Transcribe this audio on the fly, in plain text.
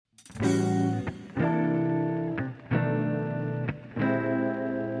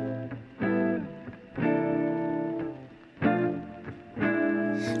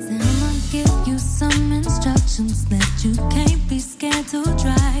emotions that you can't be scared to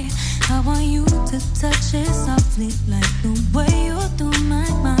try. I want you to touch it softly like the way you do my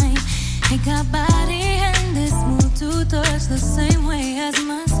mind. Ain't got body and this mood to touch the same way as